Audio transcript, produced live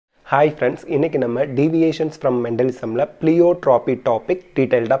Hi friends, இன்னைக்கு நம்ம deviations from Mendelismல Pleiotropy topic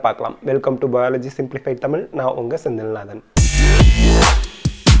detailed பார்க்கலாம். Welcome to Biology Simplified Tamil. நான் உங்க செந்தில்நாதன்.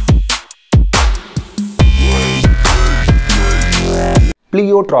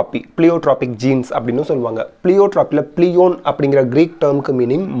 Pleiotropic genes அப்படினு சொல்வாங்க. Pleiotropyல pleion அப்படிங்கற Greek termக்கு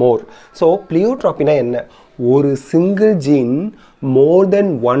meaning more. So Pleiotropyனா என்ன? ஒரு single gene more than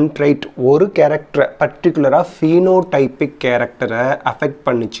one trait ஒரு character particular phenotypic character affect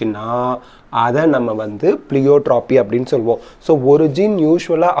பண்ணிச்சுனா அதை நம்ம வந்து Pleiotropy அப்படினு சொல்வோம். So ஒரு ஜீன்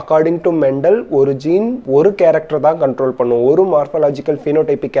யூசுவலா according to Mendel ஒரு ஜீன் ஒரு கேரக்டர் தான் கண்ட்ரோல் பண்ணும், ஒரு மார்ஃபாலஜிக்கல்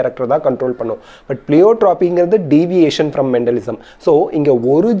phenotypic கேரக்டர் தான் கண்ட்ரோல் பண்ணும். But Pleiotropyங்கிறது deviation from Mendelism. So இங்க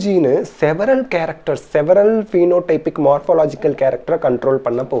ஒரு gene several characters, several phenotypic morphological character control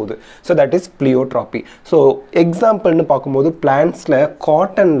பண்ண போகுது. So that is Pleiotropy. So எக்ஸாம்பிள்னு பார்க்கும்போது பிளான்ட்ஸ்ல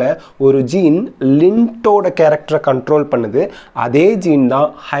காட்டன்ல ஒரு ஜீன் லிண்டோட கேரக்டரை கண்ட்ரோல் பண்ணுது. அதே ஜீன்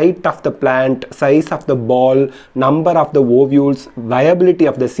தான் height of the plant, size of the ball, number of the ovules, viability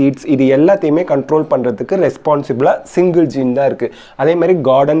of the seeds, இது எல்லாத்தையுமே கண்ட்ரோல் பண்றதுக்கு ரெஸ்பான்சிபிளா சிங்கிள் ஜீன் தான் இருக்கு. அதே மாதிரி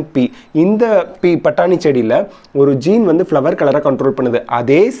கார்டன் பீ, இந்த பீ பட்டாணி செடியில ஒரு ஜீன் வந்து ஃப்ளவர் கலரை கண்ட்ரோல் பண்ணுது.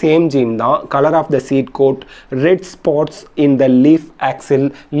 அதே சேம் ஜீன் தான் colour of the seat code, red spots in the leaf axial.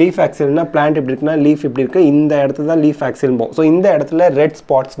 Leaf ஆக்சில்னா plant இப்படி இருக்குன்னா லீஃப் இப்படி இருக்கு, இந்த இடத்துல தான் லீஃப் ஆக்சில் போகும். ஸோ இந்த இடத்துல ரெட்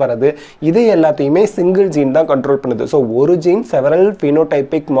ஸ்பாட்ஸ் வருது. இது எல்லாத்தையுமே சிங்கிள் ஜீன் தான் கண்ட்ரோல் பண்ணுது. ஸோ ஒரு ஜீன் செவரல்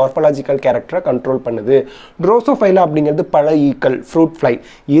phenotypic morphological கேரக்டரை கண்ட்ரோல் பண்ணுது. ட்ரோசோஃபைலா அப்படிங்கிறது பழ ஈக்கள், ஃப்ரூட் ஃப்ளை.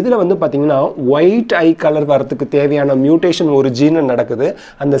 இதில் வந்து பார்த்தீங்கன்னா ஒயிட் ஐ கலர் வரதுக்கு தேவையான மியூட்டேஷன் ஒரு ஜீனில் நடக்குது.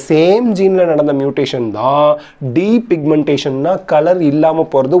 அந்த சேம் ஜீனில் நடந்த மியூட்டேஷன் தான் டீபிக்மெண்டேஷன்னா கலர் இல்லாமல்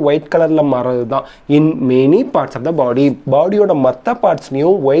போகிறது, ஒயிட் கலரில் மாறுறது தான். In many parts of the பாடி, பாடியோட மற்ற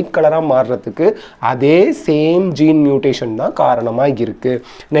பார்ட்ஸ்லையும் ஒயிட் கலராக மாறுறதுக்கு அதே சேம் ஜீன் மியூட்டேஷன் தான் காரணமாக இருக்குது.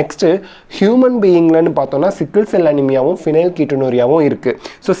 நெக்ஸ்ட்டு ஹியூமன் பீயிங்லன்னு பார்த்தோம்னா சிக்கிள் செல் அனிமியாவும் ஃபினைல் கீட்டோனூரியாவும் இருக்குது.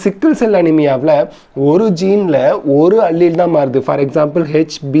 ஸோ சிக்கிள் செல் அனிமியாவில் ஒரு ஜீனில் ஒரு அல்லீல் தான் மாறுது. ஃபார் எக்ஸாம்பிள்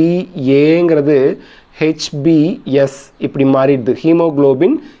HbAங்கிறது HbS இப்படி மாறிடுது,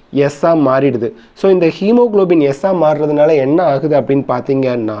 ஹீமோக்ளோபின் எஸ்ஸாக மாறிடுது. ஸோ இந்த ஹீமோக்ளோபின் எஸ்ஸாக மாறுறதுனால என்ன ஆகுது அப்படின்னு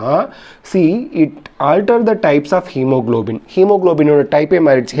பார்த்தீங்கன்னா, it alter the types of haemoglobin. ஹீமோக்ளோபினோட டைப்பே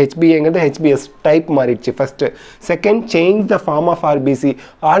மாறிடுச்சு. HbAங்கிறது HbS டைப் மாறிடுச்சு first. Second, change the form of RBC.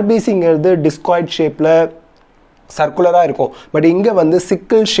 ஆர்பிசிங்கிறது டிஸ்காய்ட் ஷேப்பில் சர்க்குலராக இருக்கும், பட் இங்கே வந்து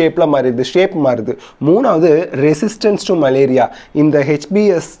சிக்கிள் ஷேப்பில் மாறிடுது, ஷேப் மாறுது. மூணாவது, ரெசிஸ்டன்ஸ் டு மலேரியா. இந்த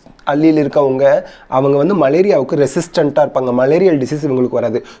HbS அல்லியில் இருக்கவங்க அவங்க வந்து மலேரியாவுக்கு ரெசிஸ்டண்ட்டாக இருப்பாங்க, மலேரியல் டிசீஸ் இவங்களுக்கு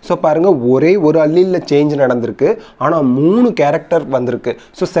வராது. ஸோ பாருங்கள், ஒரே ஒரு அல்லியில் சேஞ்ச் நடந்திருக்கு, ஆனால் 3 கேரக்டர் வந்திருக்கு.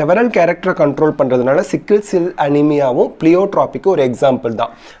 ஸோ செவரல் கேரக்டரை கண்ட்ரோல் பண்ணுறதுனால சிக்கிள் செல் அனிமியாவும் பிளியோட்ராபிக்கு ஒரு எக்ஸாம்பிள்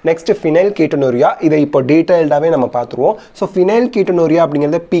தான். நெக்ஸ்ட் ஃபினைல் கீட்டோனூரியா, இதை இப்போ டீட்டெயில்டாகவே நம்ம பார்த்துருவோம். ஸோ ஃபினைல் கீட்டோனூரியா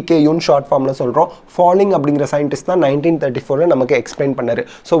அப்படிங்கிறத PKUன்னு ஷார்ட் ஃபார்மில் சொல்கிறோம். ஃபாலிங் அப்படிங்கிற சயின்டிஸ்ட் தான் 1934 நமக்கு எக்ஸ்பிளைன் பண்ணார்.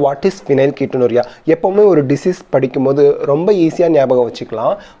 So what is phenyl கீட்டோனூரியா? எப்போவுமே ஒரு டிசீஸ் படிக்கும்போது ரொம்ப ஈஸியாக ஞாபகம்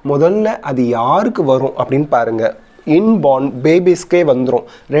வச்சுக்கலாம். முதல்ல அது யாருக்கு வரும் அப்படின்னு பாருங்க, இன்பார்ன் பேபிஸ்க்கே வந்துடும்.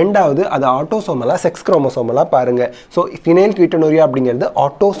 ரெண்டாவது, அது ஆட்டோசோமலா செக்ஸ் குரோமோசோமலா பாருங்க. ஸோ ஃபினைல் கீட்டோனூரியா அப்படிங்கிறது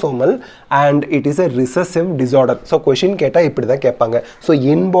autosomal and it is a recessive disorder. So question கேட்டால் இப்படி தான் கேட்பாங்க. ஸோ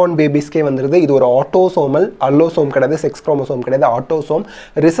இன்பார்ன் பேபிஸ்க்கே வந்துடுது. இது ஒரு ஆட்டோசோமல், அல்லோசோம் கிடையாது, செக்ஸ் குரோமோசோம் கிடையாது, autosome,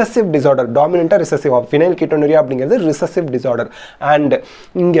 recessive disorder, டாமினண்ட்டாக recessive. Phenyl கீட்டோனூரியா அப்படிங்கிறது ரிசசிவ் டிசார்டர். அண்ட்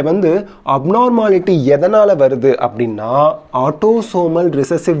இங்கே வந்து அப்நார்மாலிட்டி எதனால் வருது அப்படின்னா ஆட்டோசோமல்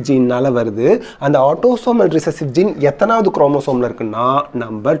ரிசசிவ் ஜீனால் வருது. அந்த ஆட்டோசோமல் ரிசசிவ் ஜீன் எத்தனாவது குரோமோசோம்ல இருக்குன்னா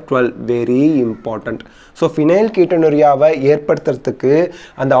number 12. Very important. So phenyl கீட்டோனூரியாவை ஏற்படுத்துறதுக்கு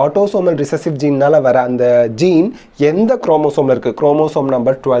அந்த ஆட்டோசோமல் ரிசசிவ் ஜீன்னால வர அந்த ஜீன் எந்த குரோமோசோம்ல இருக்கு? குரோமோசோம்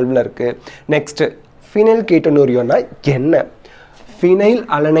நம்பர் 12ல இருக்கு. நெக்ஸ்ட், ஃபினைல் கீட்டோனூரியானா என்ன? ஃபினைல்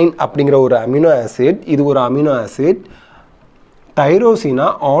அலனைன் அப்படிங்கிற ஒரு அமினோ ஆசிட், இது ஒரு அமினோ ஆசிட் டைரோசினா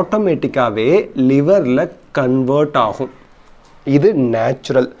ஆட்டோமேட்டிக்காவே லிவர்ல கன்வெர்ட் ஆகும். இது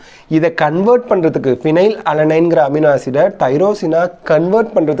நேச்சுரல். இதை கன்வெர்ட் பண்ணுறதுக்கு ஃபினைல் அலனைன்கிற அமினோ ஆசிடை டைரோசினா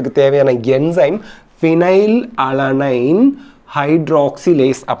கன்வெர்ட் பண்ணுறதுக்கு தேவையான என்சைம் ஃபினைல் அலனைன்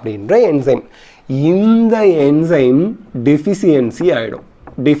ஹைட்ராக்சிலேஸ் அப்படின்ற என்சைம். இந்த என்சைம் டிஃபிஷியன்சி ஆகிடும்.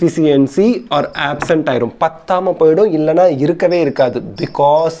 டிஃபிஷியன்சி ஆர் ஆப்சண்ட் ஆயிரும், பத்தாமல் போயிடும், இல்லைனா இருக்கவே இருக்காது.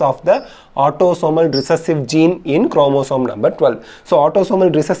 Because of the autosomal recessive gene in chromosome number 12. So autosomal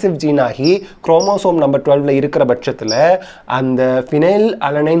recessive gene ஆகி chromosome number 12ல இருக்கிற பட்சத்தில் அந்த phenyl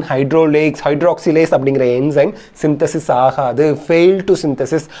alanine hydroxylase அப்படிங்கிற என்சைம் synthesis ஆகாது, fail to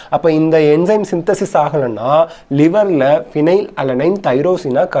synthesis. அப்போ இந்த என்சைம் synthesis ஆகலைன்னா லிவரில் phenyl alanine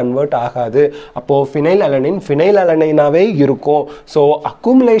தைரோசினா கன்வெர்ட் ஆகாது. அப்போது phenyl alanine இருக்கும். So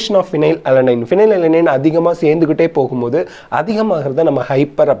accumulation of phenyl alanine அதிகமாக சேர்ந்துக்கிட்டே போகும்போது அதிகமாகிறத நம்ம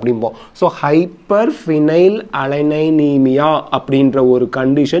ஹைப்பர் அப்படிம்போம். ஸோ ஹைப்பர் ஃபினைல் அலைனைமீமியா அப்படின்ற ஒரு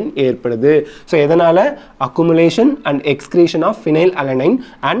கண்டிஷன் ஏற்படுது. ஸோ எதனால்? Accumulation and excretion of phenyl alanine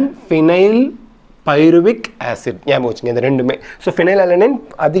and phenyl pyruvic acid. ஞாபகம் வச்சுங்க இந்த ரெண்டுமே. ஸோ ஃபினைல் அலனைன்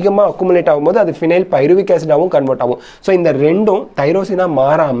அதிகமாக அக்குமுலேட் ஆகும்போது அது ஃபினைல் பைருவிக் ஆசிடாகவும் கன்வெர்ட் ஆகும். ஸோ இந்த ரெண்டும் தைரோசினாக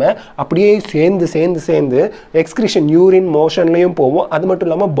மாறாமல் அப்படியே சேர்ந்து எக்ஸ்கிரிஷன் யூரின் மோஷன்லையும் போகும். அது மட்டும்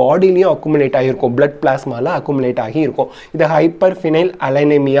இல்லாமல் பாடிலையும் அக்குமுலேட் ஆகியிருக்கும், பிளட் பிளாஸ்மாவில் அக்குமுலேட் ஆகி இருக்கும். இது ஹைப்பர் ஃபினைல்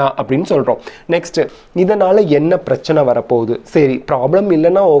அலைனமியா அப்படின்னு சொல்கிறோம். நெக்ஸ்ட், இதனால் என்ன பிரச்சனை வரப்போகுது? சரி, ப்ராப்ளம்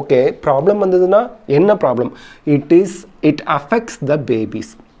இல்லைன்னா ஓகே, ப்ராப்ளம் வந்ததுன்னா என்ன problem? It affects the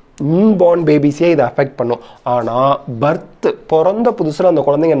babies. Inborn பேபிஸே இதை அஃபெக்ட் பண்ணும். ஆனால் பிறந்த புதுசில் அந்த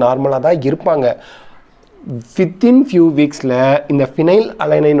குழந்தைங்க நார்மலாக தான் இருப்பாங்க. வித்தின் ஃபியூ வீக்ஸில் இந்த ஃபினைல்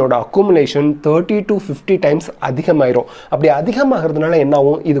அலைனைனோட அக்குமுலேஷன் 30 to 50 டைம்ஸ் அதிகமாயிரும். அப்படி அதிகமாகிறதுனால என்ன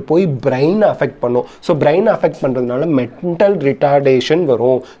ஆகும்? இது போய் பிரெயினை அஃபெக்ட் பண்ணும். ஸோ பிரெயினை அஃபெக்ட் பண்ணுறதுனால மென்டல் ரிட்டார்டேஷன்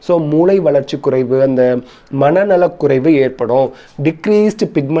வரும். ஸோ மூளை வளர்ச்சி குறைவு, அந்த மனநலக்குறைவு ஏற்படும். Decreased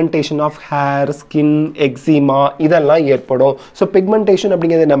pigmentation of hair, skin, eczema இதெல்லாம் ஏற்படும். ஸோ பிக்மெண்டேஷன்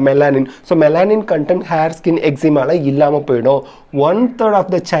அப்படிங்கிறது நம்ம melanin. So melanin content hair, skin, எக்ஸிமாலாம் இல்லாமல் போயிடும். 1/3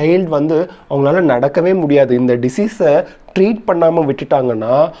 ஆஃப் த சைல்டு வந்து அவங்களால நடக்கவே முடியாது. இந்த டிசீஸை ட்ரீட் பண்ணாமல்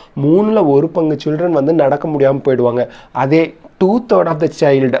விட்டுட்டாங்கன்னா 1/3 பங்கு சில்ட்ரன் வந்து நடக்க முடியாமல் போயிடுவாங்க. அதே 2/3 ஆஃப் த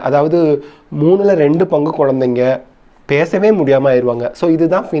சைல்டு, அதாவது 2 பங்கு குழந்தைங்க பேசவே முடியாமல் ஆயிடுவாங்க. ஸோ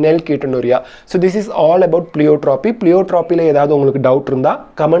இதுதான் phenyl கீட்டோனூரியா. So this is all about பிளியோட்ராபி. பிளியோட்ராபியில் ஏதாவது உங்களுக்கு டவுட் இருந்தால்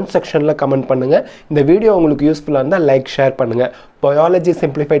கமெண்ட் செக்ஷனில் கமெண்ட் பண்ணுங்கள். இந்த வீடியோ உங்களுக்கு யூஸ்ஃபுல்லாக இருந்தால் லைக், ஷேர் பண்ணுங்கள். பயாலஜி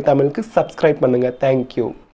சிம்பிளிஃபைட் தமிழுக்கு சப்ஸ்கிரைப் பண்ணுங்கள். தேங்க்யூ.